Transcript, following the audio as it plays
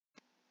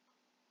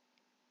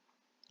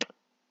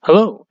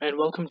Hello and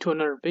welcome to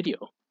another video.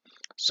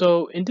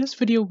 So in this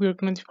video we're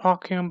going to be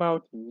talking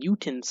about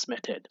Newton's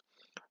method.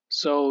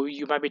 So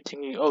you might be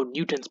thinking, oh,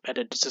 Newton's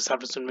method, does this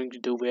have something to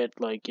do with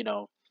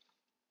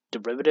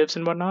derivatives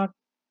and whatnot?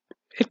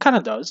 It kind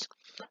of does.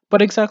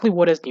 But exactly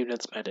what is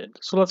Newton's method?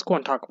 So let's go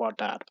and talk about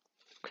that.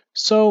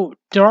 So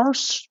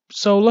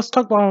let's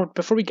talk about,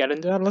 before we get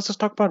into that, let's just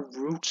talk about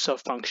roots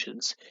of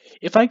functions.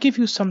 If I give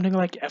you something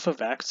like f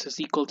of x is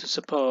equal to,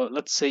 suppose,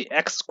 let's say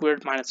x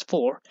squared minus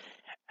 4,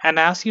 and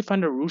I ask you to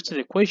find the roots of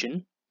the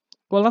equation,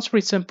 well, that's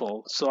pretty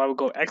simple. So I would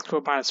go x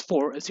squared minus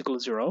 4 is equal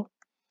to 0,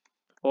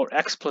 or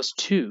x plus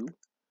 2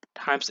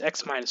 times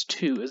x minus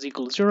 2 is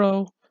equal to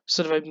 0.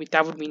 So that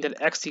would mean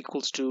that x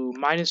equals to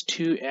minus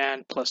 2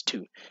 and plus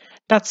 2.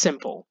 That's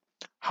simple.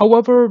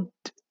 However,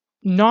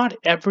 not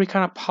every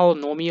kind of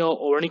polynomial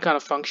or any kind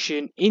of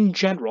function in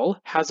general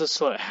has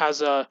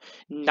a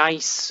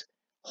nice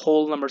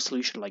whole number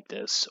solution like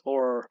this,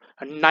 or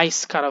a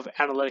nice kind of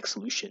analytic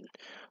solution.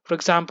 For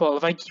example,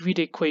 if I give you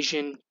the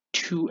equation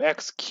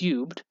 2x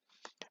cubed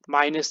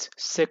minus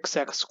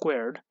 6x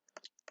squared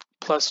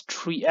plus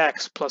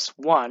 3x plus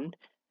 1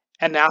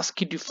 and ask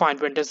you to find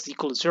when this is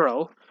equal to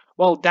 0,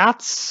 well,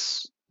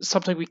 that's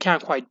something we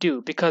can't quite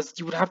do because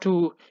you would have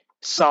to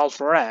solve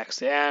for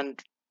x,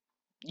 and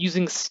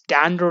using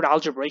standard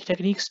algebraic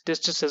techniques, this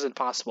just isn't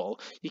possible.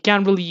 You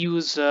can't really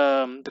use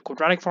the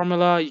quadratic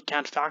formula, you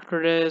can't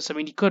factor this. I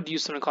mean, you could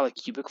use something called a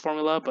cubic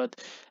formula,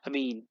 but I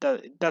mean,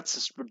 that's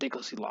just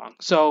ridiculously long.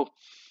 So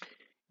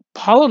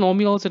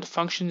polynomials and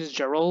functions in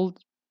general,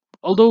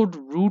 although the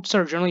roots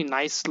are generally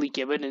nicely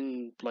given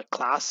in like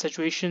class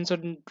situations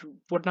and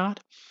whatnot,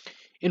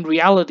 in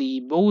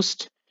reality,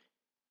 most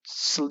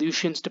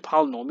solutions to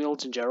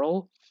polynomials in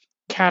general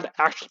can't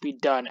actually be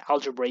done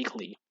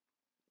algebraically.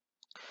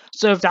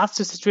 So if that's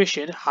the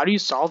situation, how do you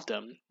solve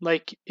them?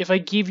 Like if I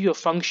give you a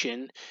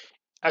function,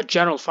 a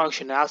general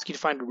function, and ask you to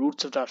find the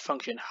roots of that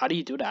function, how do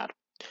you do that?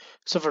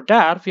 So for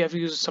that, we have to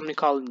use something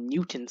called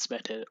Newton's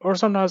method, or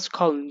sometimes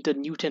called the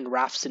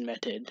Newton-Raphson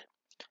method.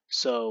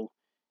 So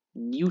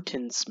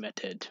Newton's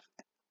method.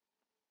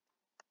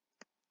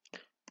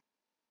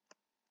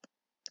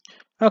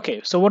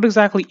 Okay, so what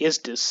exactly is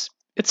this?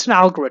 It's an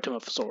algorithm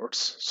of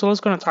sorts. So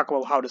let's go and talk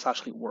about how this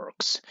actually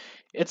works.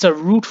 It's a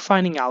root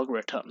finding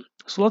algorithm.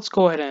 So let's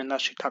go ahead and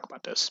actually talk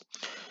about this.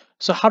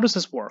 So how does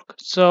this work?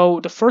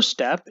 So the first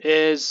step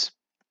is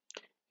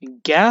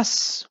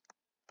guess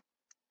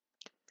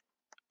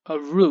a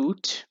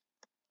root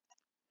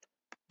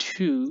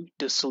to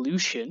the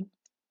solution,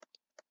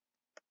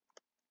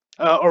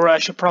 or I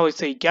should probably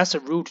say guess a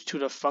root to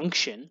the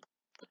function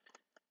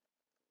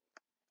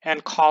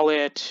and call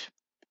it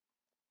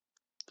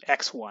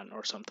x1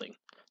 or something.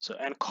 So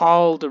and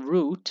call the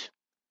root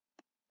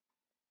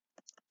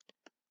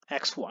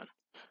x1.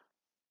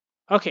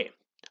 Okay,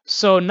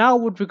 so now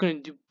what we're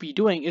going to be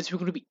doing is we're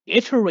going to be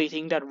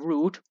iterating that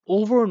root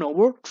over and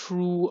over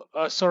through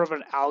a sort of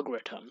an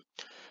algorithm.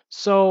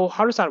 So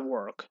how does that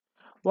work?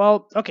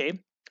 Well, okay,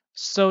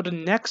 so the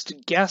next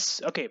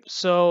guess, okay,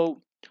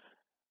 so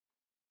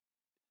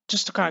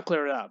just to kind of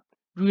clear it up,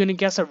 we're going to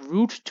guess a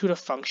root to the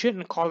function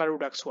and call that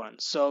root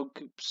x1. So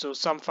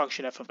some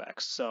function f of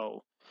x.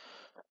 So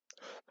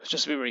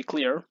just to be very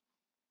clear,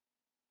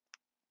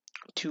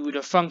 to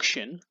the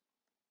function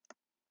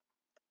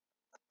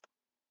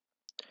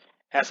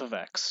f of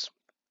x.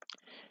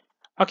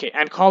 Okay,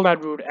 and call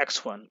that root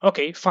x1.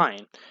 Okay,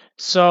 fine.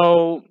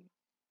 So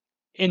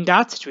in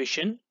that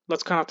situation,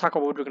 let's kind of talk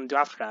about what we're going to do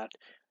after that.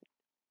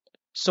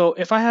 So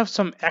if I have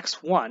some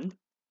x1,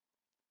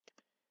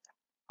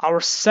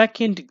 our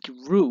second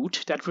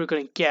root that we're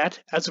going to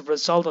get as a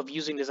result of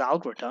using this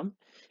algorithm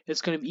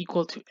is going to be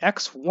equal to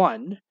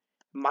x1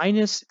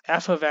 minus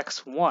f of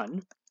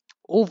x1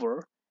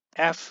 over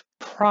f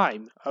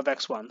prime of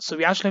x1. So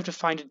we actually have to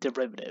find a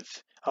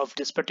derivative of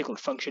this particular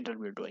function that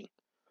we're doing.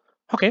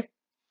 Okay,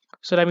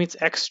 so that means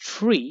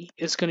x3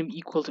 is going to be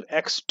equal to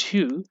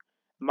x2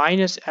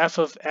 minus f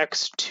of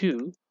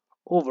x2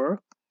 over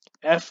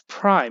f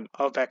prime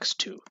of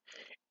x2.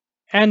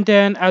 And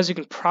then, as you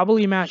can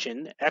probably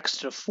imagine,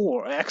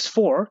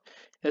 x4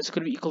 is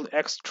going to be equal to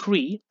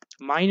x3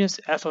 minus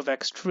f of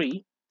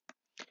x3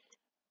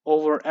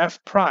 over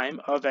f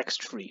prime of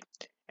x3.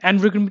 And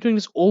we're going to be doing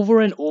this over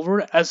and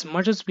over as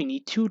much as we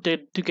need to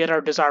get our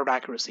desired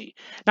accuracy.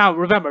 Now,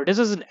 remember, this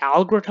is an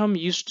algorithm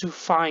used to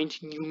find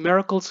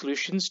numerical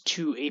solutions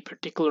to a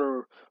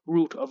particular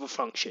root of a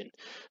function.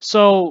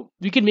 So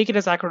we can make it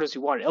as accurate as you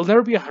want. It'll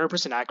never be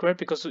 100% accurate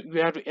because we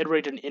have to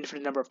iterate an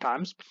infinite number of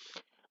times.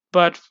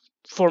 But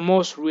for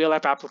most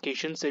real-life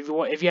applications, if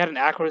you had an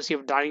accuracy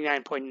of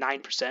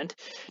 99.9%,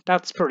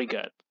 that's pretty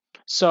good.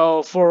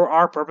 So for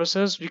our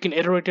purposes, we can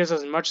iterate this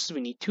as much as we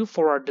need to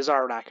for our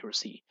desired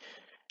accuracy.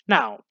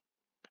 Now,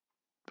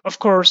 of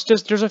course,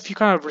 there's a few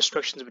kind of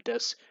restrictions with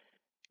this.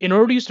 In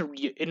order to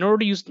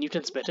use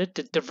Newton's method,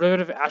 the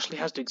derivative actually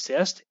has to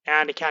exist,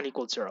 and it can't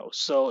equal 0.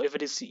 So if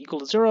it is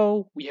equal to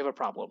 0, we have a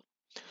problem.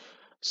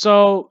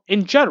 So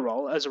in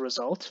general, as a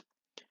result,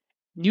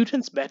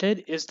 Newton's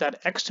method is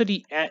that x to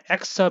the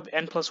x sub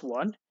n plus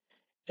 1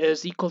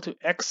 is equal to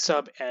x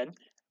sub n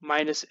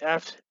minus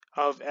f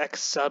of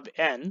x sub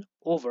n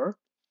over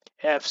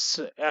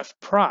f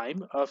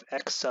prime of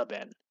x sub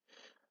n.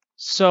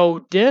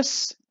 So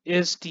this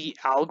is the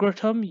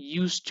algorithm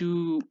used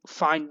to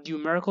find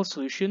numerical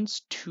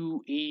solutions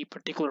to a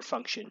particular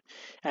function,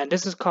 and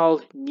this is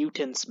called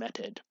Newton's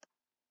method.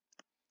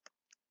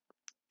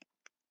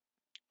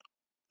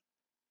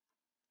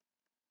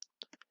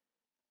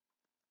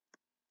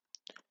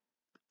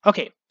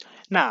 Okay,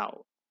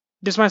 now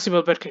this might seem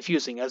a bit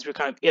confusing as we're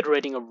kind of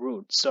iterating a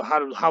root. So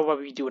how about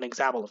we do an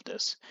example of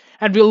this?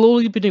 And we'll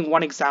only be doing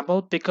one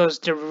example because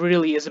there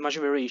really isn't much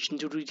variation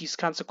to do these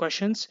kinds of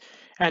questions,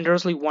 and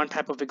there's only one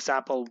type of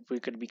example we're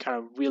going to be kind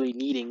of really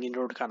needing in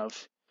order to kind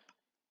of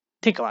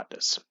think about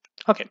this.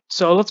 Okay,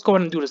 so let's go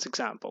ahead and do this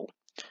example.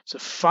 So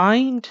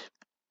find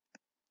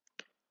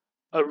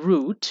a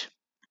root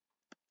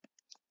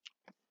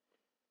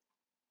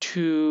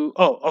to,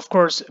 oh, of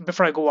course,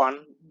 before I go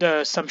on,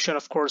 the assumption,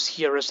 of course,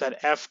 here is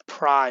that f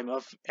prime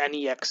of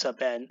any x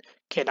sub n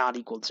cannot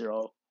equal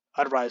 0.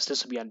 Otherwise,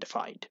 this would be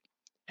undefined.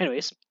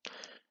 Anyways,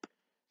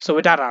 so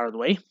with that out of the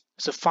way,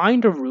 so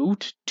find a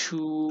root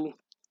to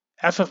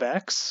f of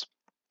x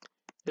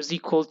is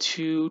equal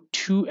to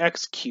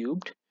 2x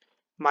cubed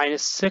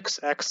minus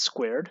 6x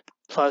squared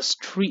plus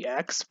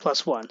 3x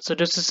plus 1. So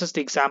this is just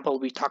the example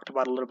we talked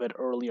about a little bit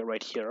earlier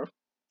right here.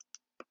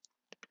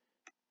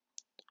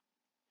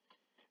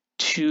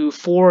 To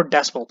 4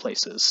 decimal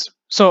places.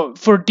 So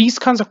for these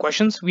kinds of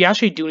questions, we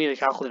actually do need a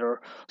calculator.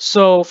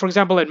 So for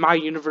example, at my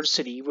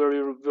university, where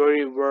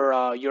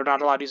you're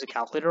not allowed to use a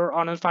calculator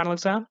on a final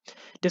exam,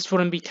 this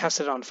wouldn't be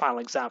tested on final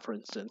exam, for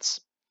instance.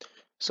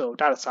 So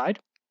that aside,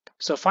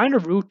 so find a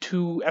root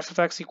to f of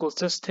x equals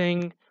this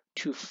thing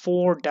to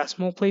 4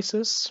 decimal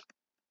places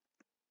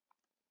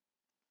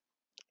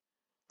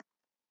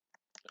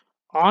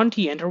on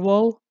the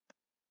interval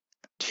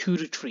 2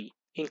 to 3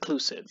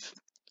 inclusive.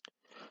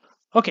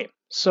 Okay,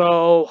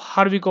 so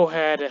how do we go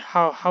ahead?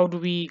 How do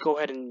we go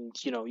ahead and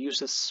use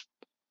this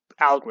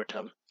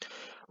algorithm?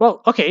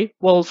 Well, okay.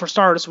 Well, for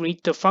starters, we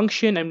need the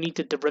function and we need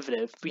the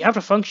derivative. We have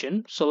a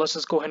function, so let's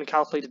just go ahead and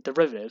calculate the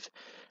derivative.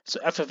 So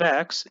f of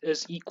x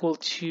is equal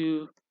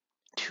to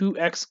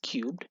 2x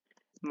cubed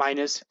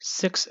minus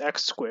 6x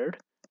squared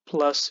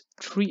plus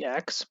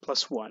 3x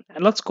plus 1.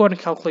 And let's go ahead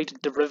and calculate the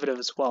derivative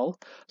as well.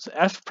 So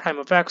f prime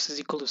of x is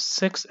equal to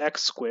 6x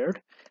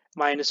squared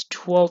minus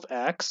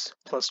 12x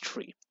plus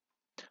 3.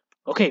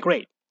 Okay,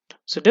 great.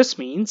 So this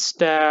means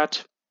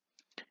that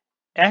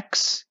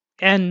x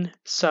n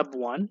sub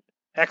 1,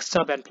 x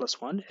sub n plus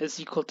 1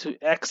 is equal to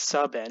x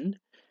sub n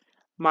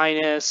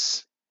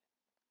minus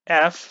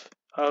f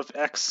of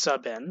x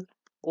sub n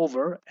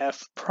over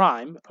f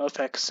prime of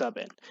x sub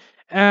n.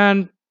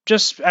 And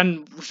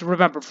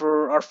remember,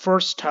 for our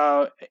first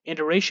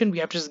iteration, we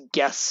have to just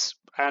guess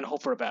and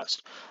hope for the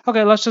best.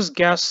 Okay, let's just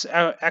guess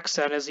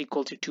xn is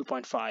equal to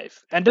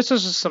 2.5. And this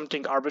is just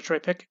something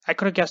arbitrary pick. I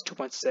could have guessed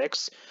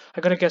 2.6.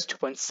 I could have guessed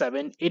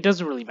 2.7. It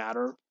doesn't really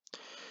matter.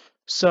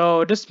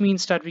 So this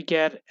means that we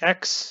get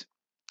x,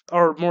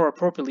 or more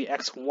appropriately,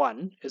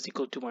 x1 is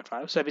equal to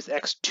 2.5. So that means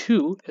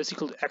x2 is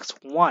equal to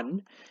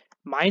x1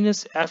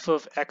 minus f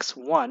of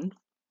x1,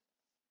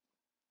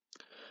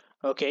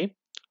 okay,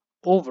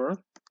 over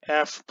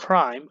f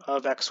prime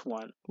of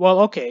x1.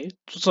 Well, okay,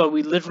 so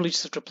we literally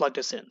just have to plug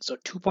this in. So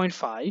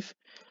 2.5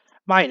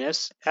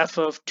 minus f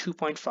of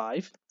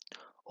 2.5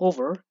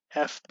 over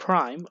f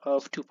prime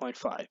of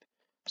 2.5.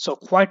 So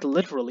quite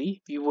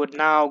literally, we would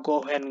now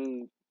go ahead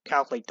and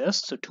calculate this.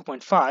 So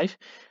 2.5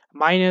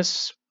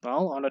 minus,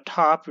 well, on the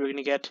top, we're going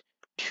to get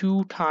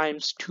 2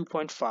 times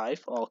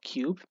 2.5 all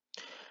cubed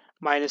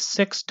minus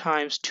 6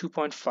 times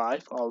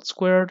 2.5 all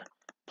squared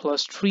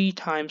plus 3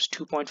 times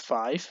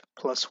 2.5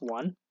 plus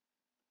 1.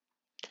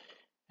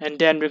 And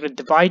then we're going to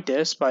divide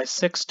this by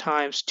 6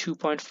 times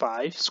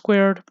 2.5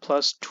 squared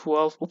plus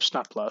 12, oops,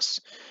 not plus,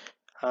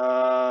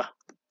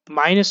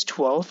 minus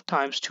 12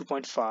 times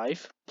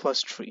 2.5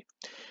 plus 3.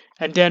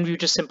 And then we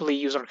just simply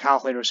use our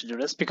calculators to do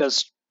this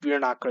because we're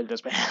not going to do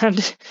this by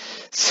hand.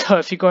 So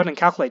if you go ahead and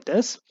calculate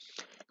this,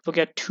 we'll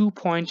get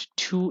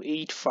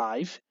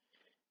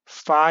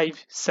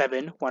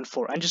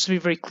 2.2855714. And just to be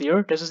very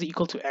clear, this is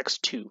equal to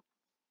x2.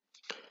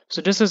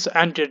 So this is,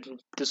 and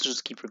this will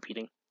just keep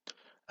repeating.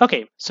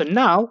 Okay, so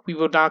now we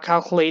will now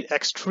calculate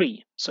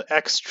x3. So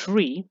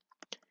x3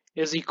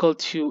 is equal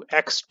to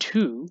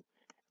x2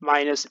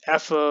 minus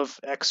f of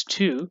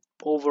x2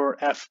 over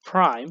f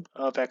prime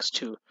of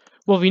x2.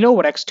 Well, we know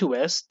what x2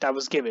 is. That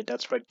was given.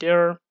 That's right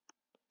there.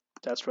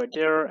 That's right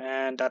there.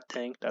 And that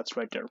thing, that's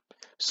right there.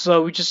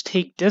 So we just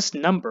take this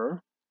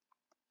number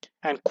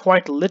and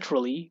quite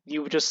literally,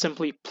 you would just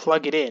simply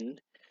plug it in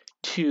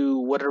to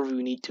whatever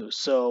we need to.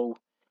 So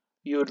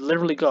you would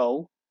literally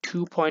go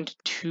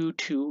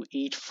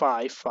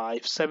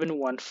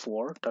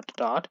 2.2285514 dot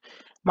dot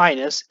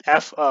minus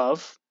f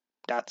of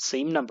that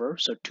same number,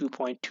 so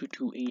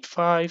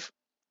 2.2285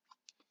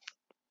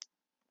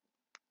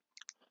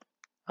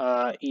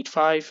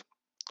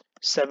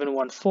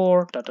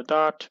 85714 dot dot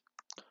dot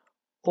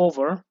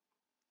over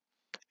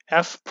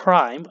f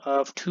prime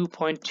of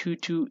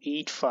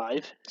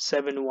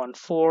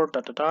 2.2285714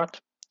 dot dot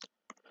dot,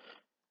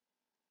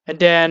 and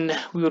then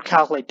we would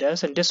calculate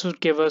this, and this would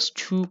give us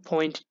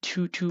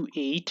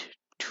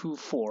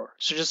 2.22824.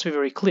 So just to be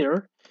very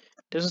clear,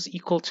 this is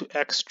equal to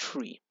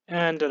x3,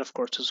 and then of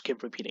course just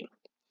keep repeating.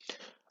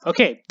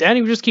 Okay, then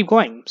you just keep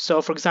going.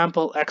 So for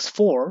example,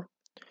 x4,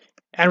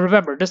 and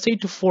remember, this is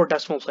to 4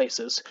 decimal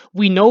places.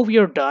 We know we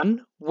are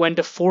done when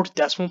the 4th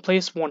decimal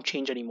place won't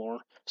change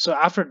anymore. So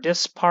after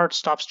this part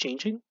stops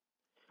changing,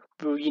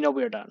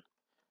 we're done.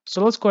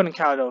 So let's go ahead and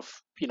kind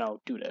of,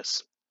 do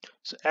this.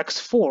 So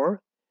x4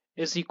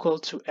 is equal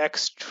to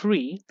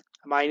x3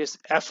 minus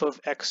f of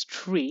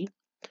x3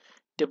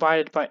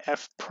 divided by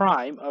f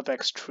prime of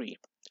x3.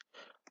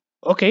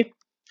 Okay,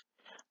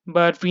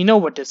 but we know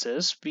what this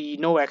is. We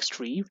know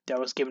x3, that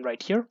was given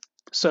right here.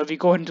 So if we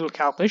go ahead and do the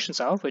calculations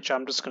out, which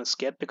I'm just going to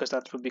skip because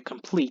that would be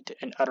complete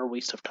and utter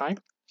waste of time,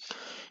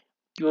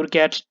 you will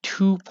get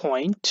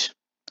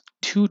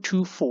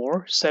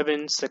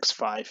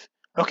 2.224765.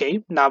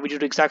 Okay, now we do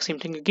the exact same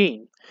thing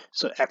again.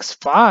 So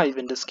x5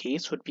 in this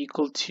case would be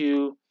equal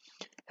to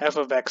f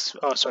of x,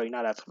 oh sorry,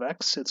 not f of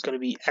x, it's going to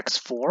be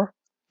x4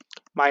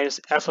 minus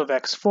f of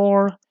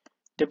x4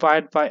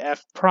 divided by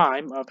f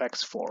prime of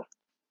x4.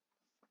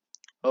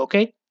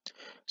 Okay,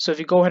 so if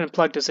you go ahead and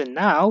plug this in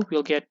now,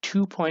 we'll get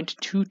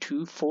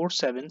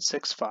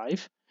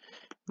 2.224765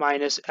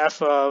 minus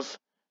f of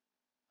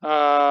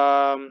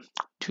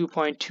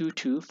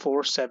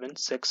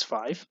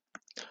 2.224765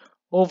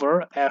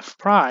 over f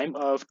prime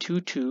of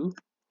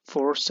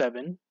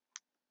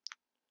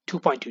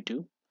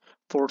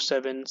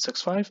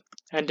 2.224765.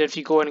 And if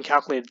you go ahead and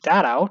calculate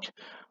that out,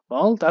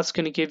 well, that's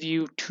going to give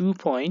you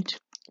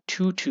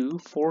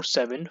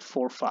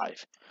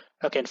 2.224745.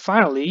 Okay, and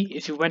finally,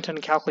 if you went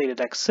and calculated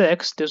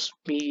x6, this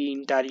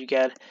means that you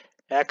get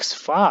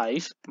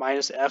x5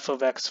 minus f of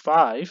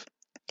x5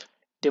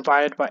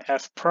 divided by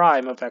f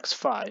prime of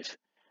x5.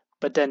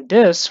 But then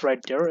this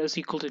right there is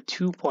equal to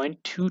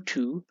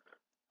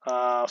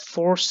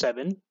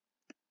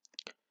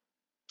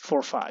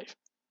 2.224745.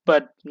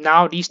 But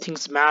now these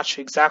things match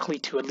exactly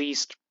to at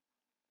least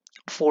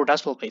 4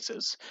 decimal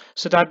places.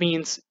 So that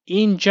means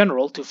in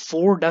general to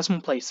 4 decimal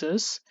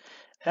places,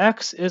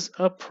 x is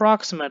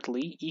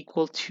approximately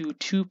equal to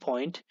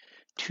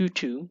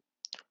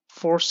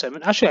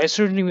 2.2247. Actually, I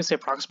certainly even say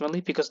approximately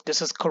because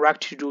this is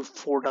correct to do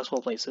 4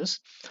 decimal places.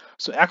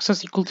 So x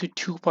is equal to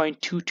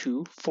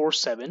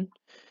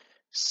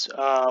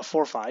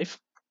 2.224745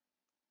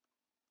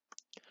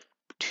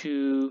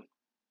 to,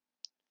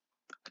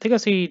 I think I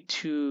say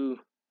to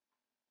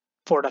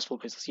 4 decimal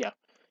places, yeah,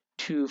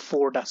 to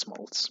 4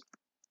 decimals.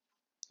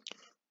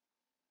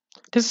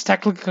 This is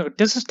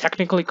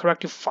technically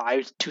correct to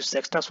 5 to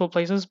 6 decimal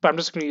places, but I'm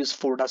just going to use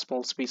 4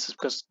 decimal spaces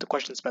because the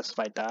question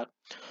specified that.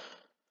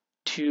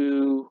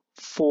 To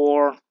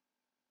 4,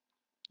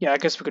 yeah, I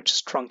guess we could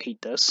just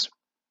truncate this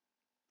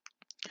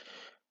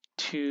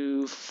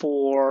to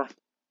 4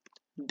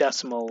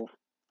 decimal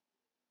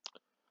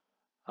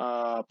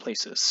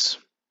places.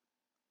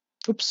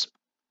 Oops.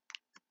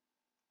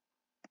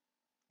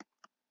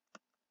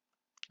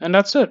 And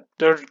that's it.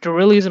 There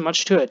really isn't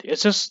much to it.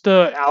 It's just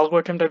the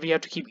algorithm that we have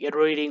to keep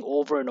iterating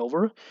over and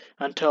over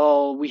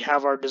until we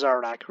have our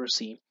desired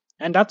accuracy.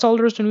 And that's all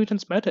there is to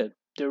Newton's method.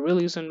 There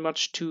really isn't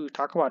much to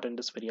talk about in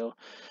this video.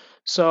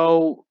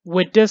 So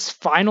with this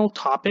final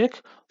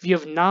topic, we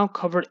have now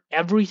covered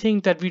everything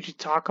that we could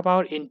talk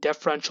about in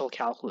differential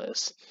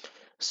calculus.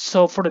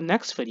 So for the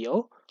next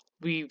video,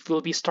 we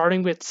will be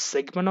starting with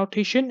sigma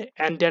notation,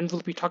 and then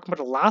we'll be talking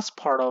about the last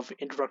part of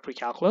introductory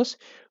calculus,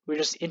 which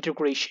is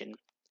integration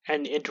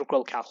and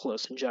integral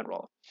calculus in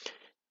general.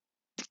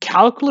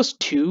 Calculus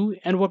 2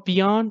 and what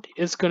beyond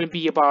is going to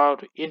be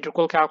about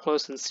integral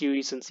calculus and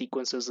series and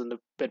sequences and a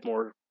bit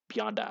more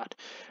beyond that.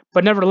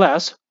 But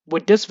nevertheless,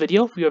 with this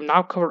video, we have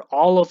now covered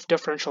all of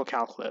differential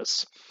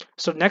calculus.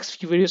 So the next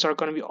few videos are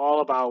going to be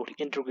all about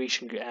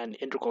integration and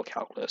integral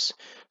calculus.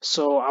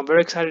 So I'm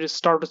very excited to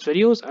start these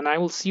videos, and I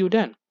will see you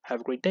then.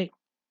 Have a great day.